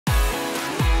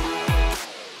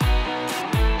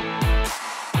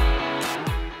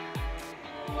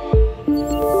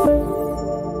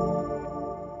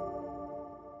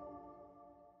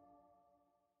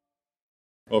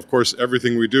Well, of course,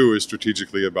 everything we do is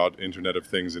strategically about Internet of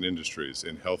Things in industries,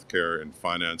 in healthcare, in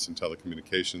finance, and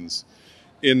telecommunications,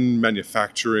 in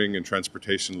manufacturing and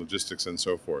transportation, logistics, and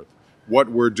so forth. What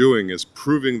we're doing is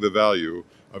proving the value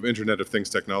of Internet of Things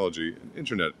technology and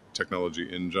Internet technology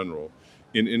in general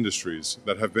in industries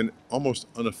that have been almost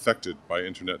unaffected by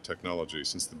Internet technology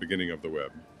since the beginning of the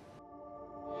web.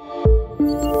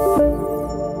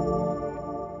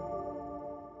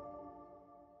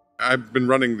 I've been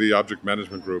running the object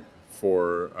management group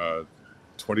for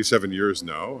 27 years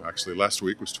now. Actually, last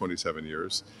week was 27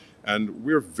 years. And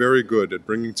we're very good at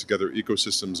bringing together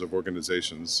ecosystems of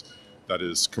organizations, that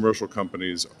is, commercial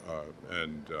companies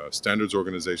and standards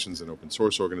organizations and open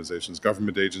source organizations,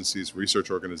 government agencies,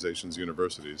 research organizations,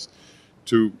 universities,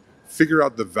 to figure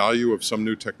out the value of some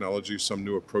new technology, some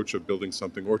new approach of building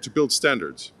something, or to build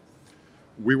standards.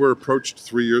 We were approached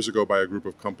 3 years ago by a group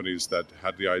of companies that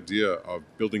had the idea of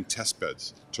building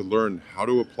testbeds to learn how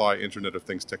to apply Internet of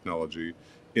Things technology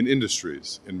in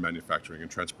industries, in manufacturing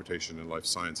and transportation and life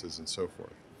sciences and so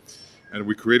forth. And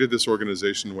we created this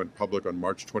organization, went public on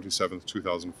March 27th,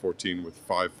 2014 with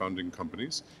 5 founding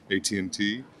companies,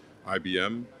 AT&T,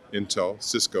 IBM, Intel,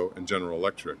 Cisco, and General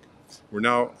Electric. We're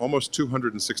now almost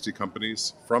 260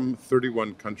 companies from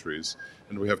 31 countries,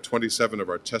 and we have 27 of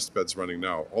our test beds running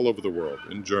now all over the world,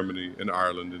 in Germany, in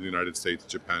Ireland, in the United States,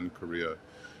 Japan, Korea,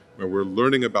 where we're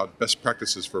learning about best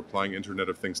practices for applying Internet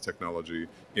of Things technology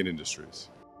in industries.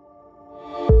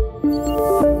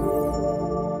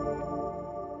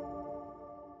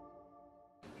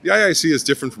 The IIC is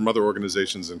different from other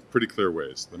organizations in pretty clear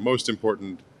ways. The most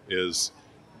important is,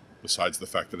 besides the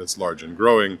fact that it's large and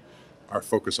growing, our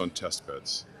focus on test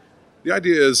beds. The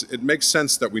idea is it makes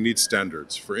sense that we need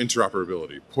standards for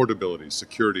interoperability, portability,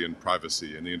 security, and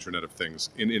privacy in the Internet of Things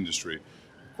in industry.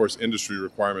 Of course, industry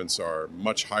requirements are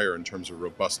much higher in terms of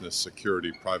robustness,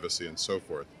 security, privacy, and so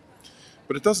forth.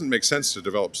 But it doesn't make sense to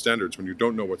develop standards when you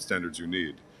don't know what standards you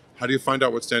need. How do you find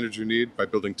out what standards you need? By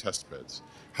building test beds.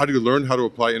 How do you learn how to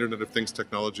apply Internet of Things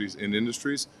technologies in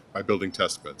industries? By building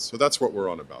test beds. So that's what we're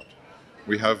on about.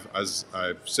 We have, as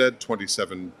I've said,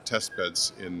 27 test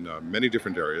beds in many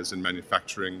different areas, in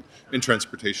manufacturing, in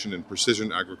transportation, in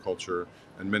precision agriculture,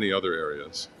 and many other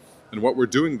areas. And what we're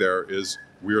doing there is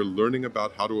we're learning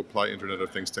about how to apply Internet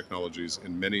of Things technologies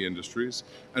in many industries,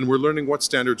 and we're learning what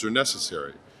standards are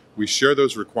necessary. We share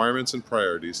those requirements and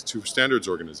priorities to standards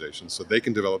organizations so they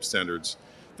can develop standards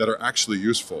that are actually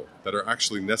useful, that are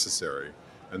actually necessary,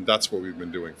 and that's what we've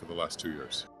been doing for the last 2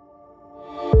 years.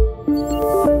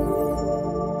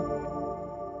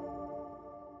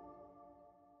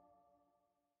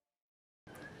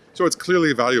 So it's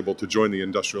clearly valuable to join the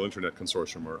Industrial Internet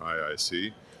Consortium, or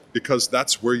IIC, because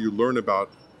that's where you learn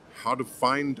about how to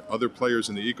find other players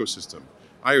in the ecosystem.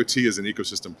 IoT is an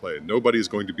ecosystem play. Nobody is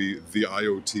going to be the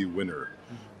IoT winner,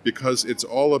 because it's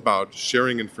all about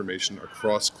sharing information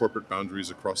across corporate boundaries,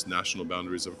 across national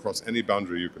boundaries, across any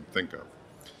boundary you can think of.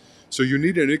 So you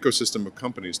need an ecosystem of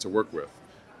companies to work with.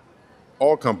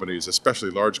 All companies,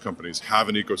 especially large companies, have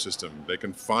an ecosystem. They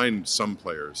can find some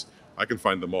players. I can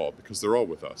find them all because they're all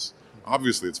with us.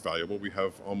 Obviously, it's valuable. We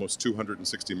have almost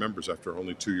 260 members after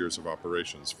only 2 years of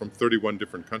operations from 31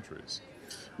 different countries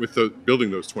with building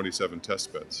those 27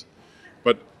 test beds.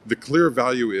 But the clear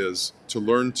value is to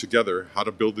learn together how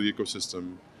to build the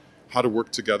ecosystem, how to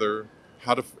work together,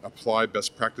 how to apply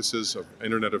best practices of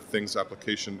Internet of Things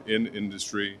application in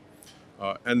industry.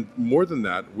 And more than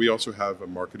that, we also have a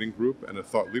marketing group and a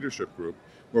thought leadership group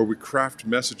where we craft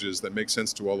messages that make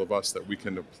sense to all of us that we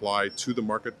can apply to the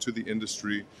market, to the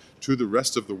industry, to the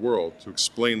rest of the world to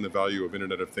explain the value of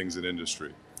Internet of Things in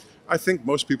industry. I think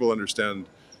most people understand,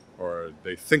 or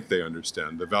they think they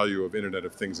understand, the value of Internet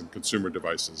of Things in consumer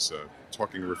devices,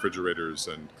 talking refrigerators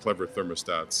and clever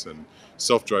thermostats and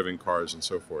self-driving cars and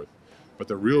so forth. But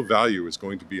the real value is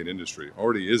going to be in industry,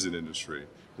 already is in industry.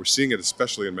 We're seeing it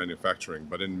especially in manufacturing,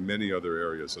 but in many other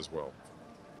areas as well.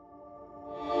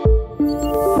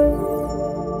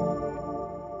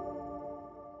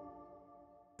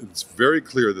 It's very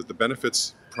clear that the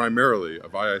benefits primarily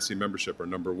of IIC membership are,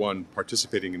 number one,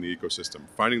 participating in the ecosystem,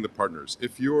 finding the partners.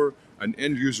 If you're an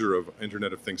end user of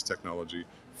Internet of Things technology,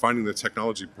 finding the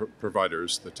technology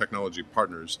providers, the technology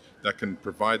partners that can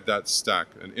provide that stack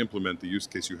and implement the use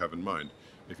case you have in mind.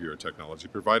 If you're a technology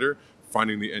provider,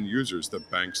 finding the end users, the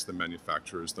banks, the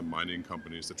manufacturers, the mining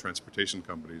companies, the transportation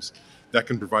companies that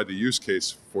can provide the use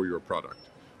case for your product.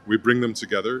 We bring them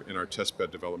together in our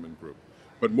testbed development group.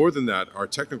 But more than that, our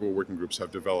technical working groups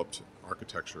have developed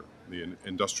architecture, the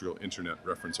Industrial Internet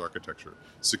Reference Architecture,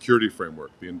 security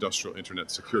framework, the Industrial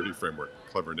Internet Security Framework,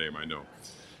 clever name, I know.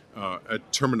 A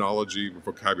terminology,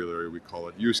 vocabulary, we call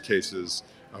it, use cases,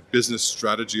 a business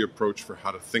strategy approach for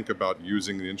how to think about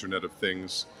using the Internet of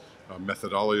Things,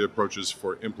 methodology approaches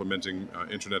for implementing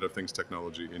Internet of Things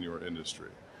technology in your industry.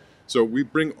 So we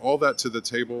bring all that to the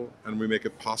table and we make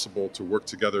it possible to work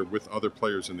together with other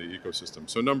players in the ecosystem.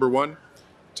 So number one,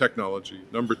 technology.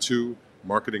 Number two,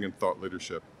 marketing and thought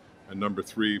leadership. And number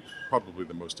three, probably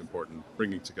the most important,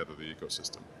 bringing together the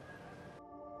ecosystem.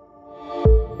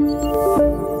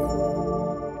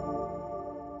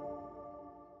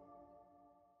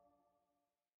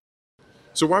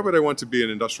 So why would I want to be an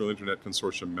Industrial Internet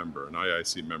Consortium member, an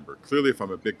IIC member? Clearly, if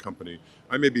I'm a big company,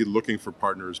 I may be looking for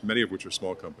partners, many of which are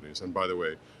small companies. And by the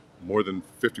way, more than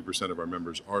 50% of our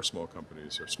members are small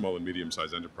companies, or small and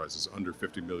medium-sized enterprises, under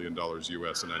 $50 million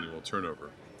US in annual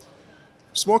turnover.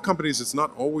 Small companies, it's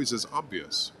not always as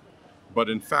obvious. But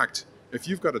in fact, if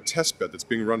you've got a test bed that's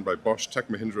being run by Bosch, Tech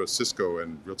Mahindra, Cisco,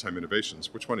 and Real-Time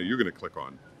Innovations, which one are you going to click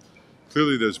on?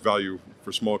 Clearly, there's value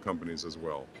for small companies as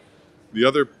well. The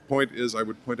other point is I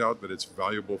would point out that it's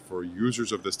valuable for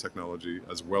users of this technology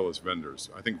as well as vendors.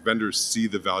 I think vendors see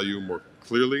the value more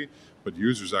clearly, but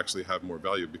users actually have more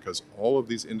value because all of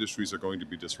these industries are going to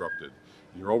be disrupted.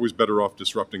 You're always better off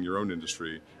disrupting your own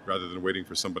industry rather than waiting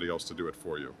for somebody else to do it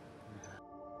for you.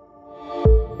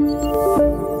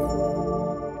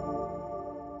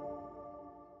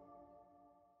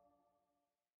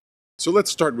 So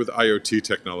let's start with IoT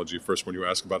technology first when you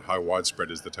ask about how widespread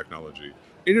is the technology.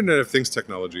 Internet of Things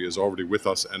technology is already with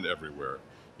us and everywhere.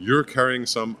 You're carrying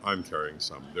some, I'm carrying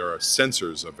some. There are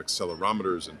sensors of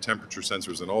accelerometers and temperature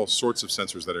sensors and all sorts of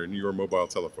sensors that are in your mobile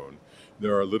telephone.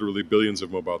 There are literally billions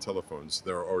of mobile telephones.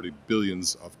 There are already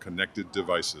billions of connected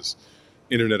devices,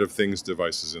 Internet of Things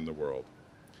devices in the world.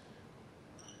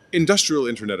 Industrial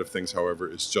Internet of Things,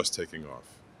 however, is just taking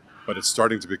off, but it's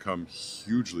starting to become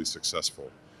hugely successful.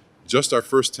 Just our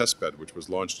first testbed, which was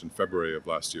launched in February of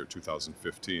last year,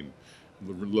 2015,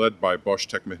 led by Bosch,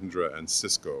 Tech Mahindra, and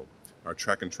Cisco, our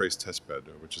track and trace testbed,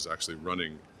 which is actually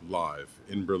running live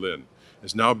in Berlin,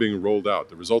 is now being rolled out.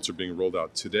 The results are being rolled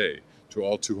out today to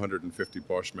all 250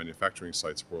 Bosch manufacturing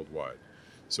sites worldwide.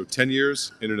 So 10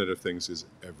 years, Internet of Things is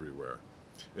everywhere.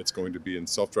 It's going to be in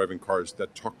self-driving cars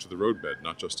that talk to the roadbed,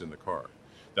 not just in the car,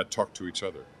 that talk to each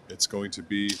other. It's going to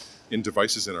be in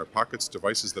devices in our pockets,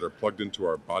 devices that are plugged into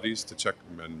our bodies to check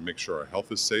and make sure our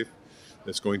health is safe.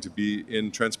 It's going to be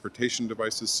in transportation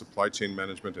devices, supply chain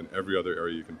management, and every other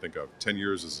area you can think of. 10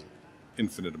 years is an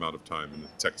infinite amount of time in the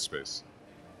tech space.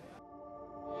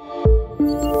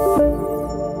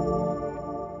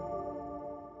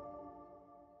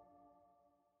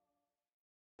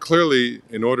 Clearly,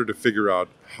 in order to figure out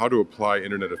how to apply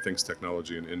Internet of Things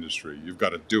technology in industry, you've got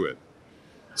to do it.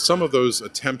 Some of those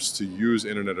attempts to use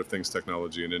Internet of Things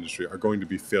technology in industry are going to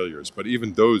be failures, but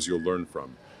even those you'll learn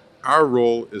from. Our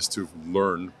role is to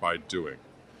learn by doing.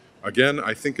 Again,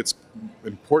 I think it's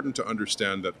important to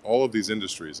understand that all of these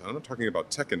industries, and I'm not talking about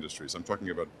tech industries, I'm talking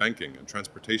about banking and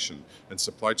transportation and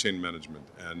supply chain management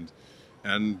and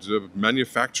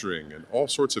manufacturing and all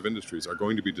sorts of industries are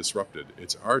going to be disrupted.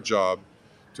 It's our job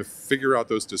to figure out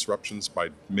those disruptions by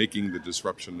making the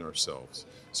disruption ourselves.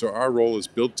 So our role is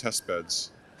build test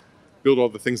beds, build all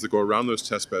the things that go around those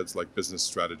test beds like business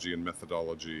strategy and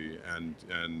methodology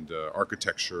and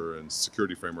architecture and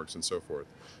security frameworks and so forth.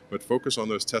 But focus on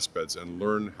those test beds and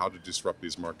learn how to disrupt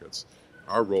these markets.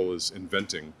 Our role is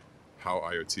inventing how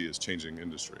IoT is changing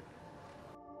industry.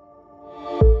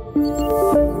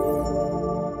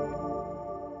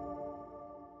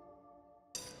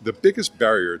 The biggest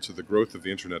barrier to the growth of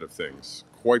the Internet of Things,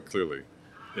 quite clearly,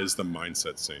 is the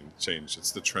mindset change.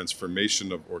 It's the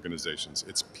transformation of organizations.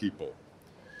 It's people.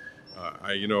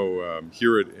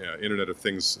 Here at Internet of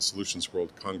Things Solutions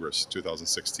World Congress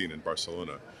 2016 in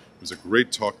Barcelona, there was a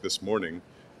great talk this morning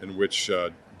in which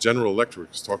General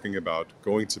Electric was talking about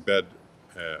going to bed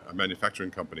a manufacturing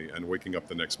company and waking up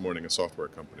the next morning a software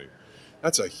company.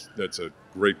 That's a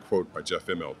great quote by Jeff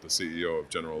Immelt, the CEO of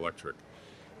General Electric.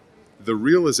 The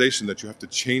realization that you have to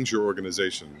change your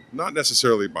organization, not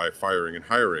necessarily by firing and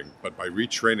hiring, but by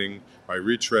retraining, by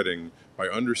retreading, by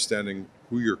understanding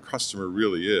who your customer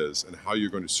really is and how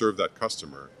you're going to serve that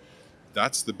customer,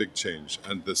 that's the big change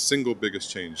and the single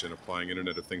biggest change in applying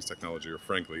Internet of Things technology, or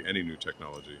frankly, any new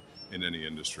technology in any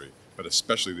industry, but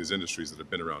especially these industries that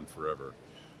have been around forever.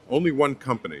 Only one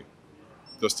company,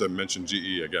 just to mention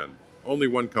GE again, only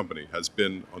one company has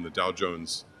been on the Dow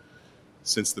Jones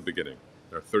since the beginning.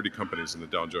 There are 30 companies in the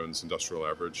Dow Jones Industrial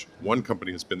Average. One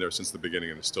company has been there since the beginning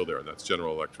and is still there, and that's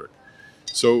General Electric.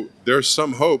 So there's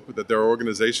some hope that there are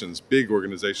organizations, big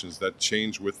organizations, that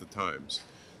change with the times.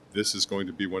 This is going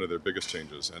to be one of their biggest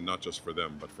changes, and not just for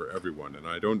them, but for everyone. And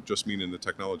I don't just mean in the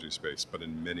technology space, but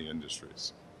in many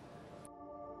industries.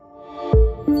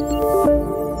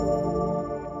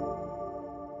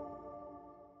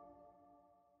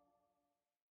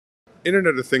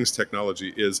 Internet of Things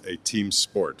technology is a team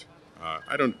sport.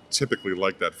 I don't typically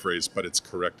like that phrase, but it's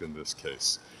correct in this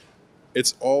case.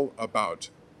 It's all about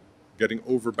getting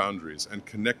over boundaries and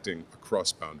connecting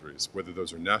across boundaries, whether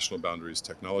those are national boundaries,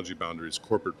 technology boundaries,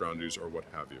 corporate boundaries, or what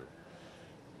have you.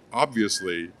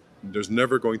 Obviously, there's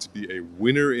never going to be a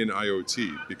winner in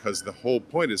IoT because the whole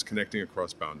point is connecting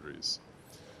across boundaries.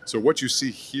 So what you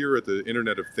see here at the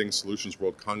Internet of Things Solutions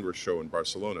World Congress show in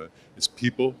Barcelona is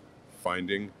people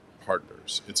finding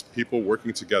partners. It's people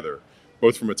working together,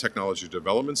 both from a technology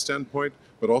development standpoint,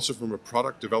 but also from a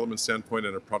product development standpoint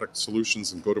and a product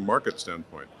solutions and go-to-market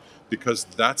standpoint, because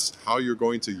that's how you're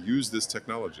going to use this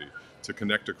technology to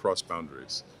connect across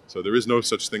boundaries. So there is no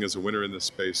such thing as a winner in this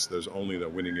space. There's only the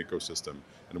winning ecosystem,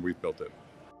 and we've built it.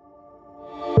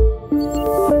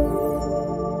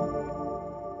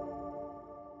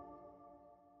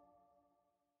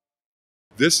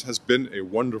 This has been a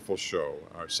wonderful show.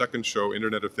 Our second show,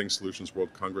 Internet of Things Solutions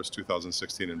World Congress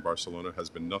 2016 in Barcelona,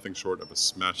 has been nothing short of a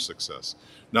smash success.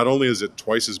 Not only is it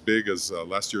twice as big as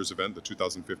last year's event, the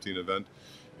 2015 event,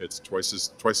 it's twice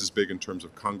as big in terms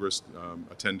of Congress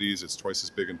attendees, it's twice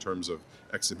as big in terms of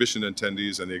exhibition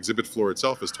attendees, and the exhibit floor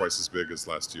itself is twice as big as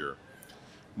last year.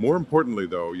 More importantly,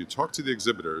 though, you talk to the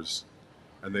exhibitors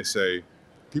and they say,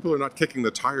 people are not kicking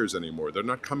the tires anymore. They're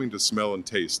not coming to smell and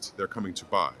taste, they're coming to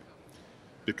buy.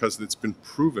 Because it's been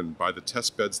proven by the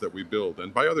test beds that we build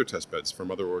and by other test beds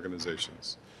from other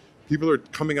organizations. People are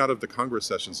coming out of the Congress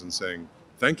sessions and saying,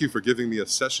 thank you for giving me a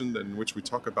session in which we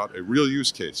talk about a real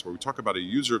use case, where we talk about a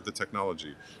user of the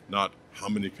technology, not how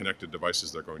many connected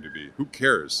devices they're going to be. Who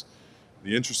cares?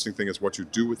 The interesting thing is what you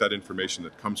do with that information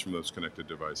that comes from those connected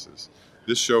devices.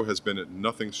 This show has been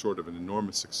nothing short of an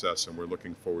enormous success, and we're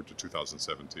looking forward to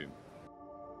 2017.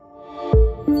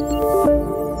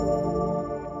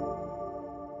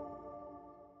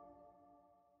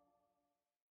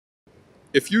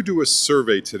 If you do a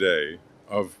survey today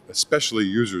of especially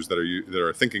users that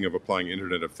are thinking of applying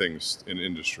Internet of Things in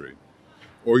industry,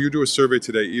 or you do a survey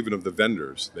today even of the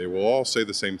vendors, they will all say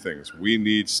the same things. We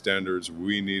need standards,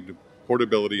 we need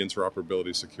portability,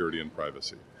 interoperability, security, and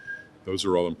privacy. Those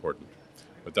are all important,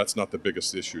 but that's not the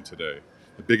biggest issue today.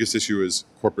 The biggest issue is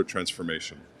corporate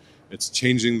transformation. It's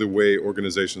changing the way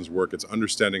organizations work. It's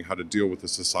understanding how to deal with the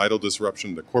societal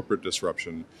disruption, the corporate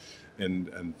disruption,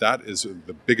 and that is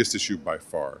the biggest issue by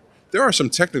far. There are some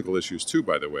technical issues too,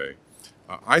 by the way.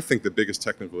 I think the biggest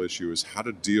technical issue is how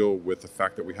to deal with the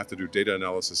fact that we have to do data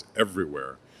analysis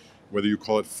everywhere. Whether you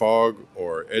call it fog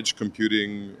or edge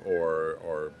computing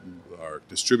or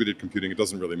distributed computing, it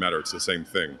doesn't really matter, it's the same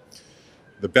thing.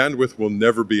 The bandwidth will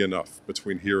never be enough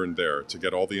between here and there to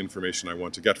get all the information I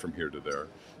want to get from here to there.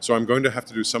 So I'm going to have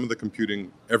to do some of the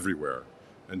computing everywhere.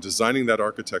 And designing that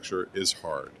architecture is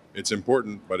hard. It's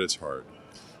important, but it's hard.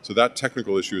 So that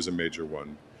technical issue is a major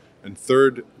one. And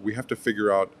third, we have to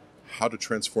figure out how to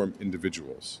transform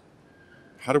individuals.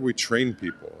 How do we train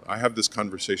people? I have this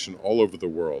conversation all over the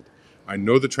world. I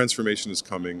know the transformation is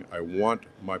coming. I want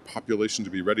my population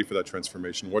to be ready for that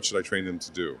transformation. What should I train them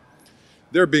to do?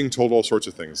 They're being told all sorts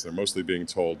of things. They're mostly being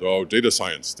told, oh, data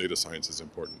science is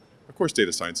important. Of course,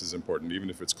 data science is important, even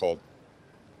if it's called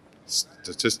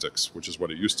statistics, which is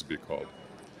what it used to be called.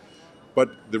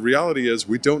 But the reality is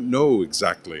we don't know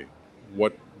exactly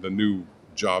what the new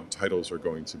job titles are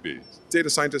going to be. Data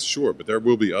scientists, sure, but there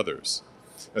will be others,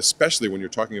 especially when you're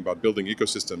talking about building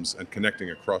ecosystems and connecting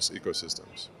across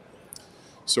ecosystems.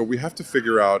 So we have to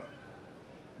figure out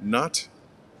not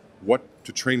what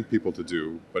to train people to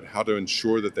do, but how to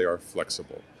ensure that they are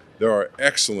flexible. There are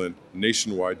excellent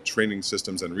nationwide training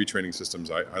systems and retraining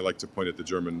systems. I like to point at the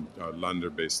German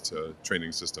Lander-based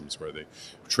training systems where they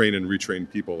train and retrain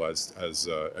people as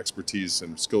expertise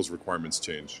and skills requirements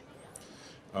change.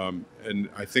 And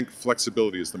I think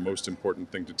flexibility is the most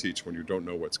important thing to teach when you don't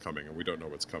know what's coming, and we don't know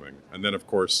what's coming. And then, of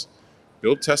course,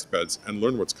 build test beds and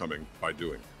learn what's coming by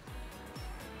doing.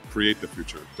 Create the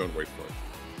future. Don't wait for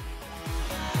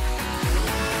it.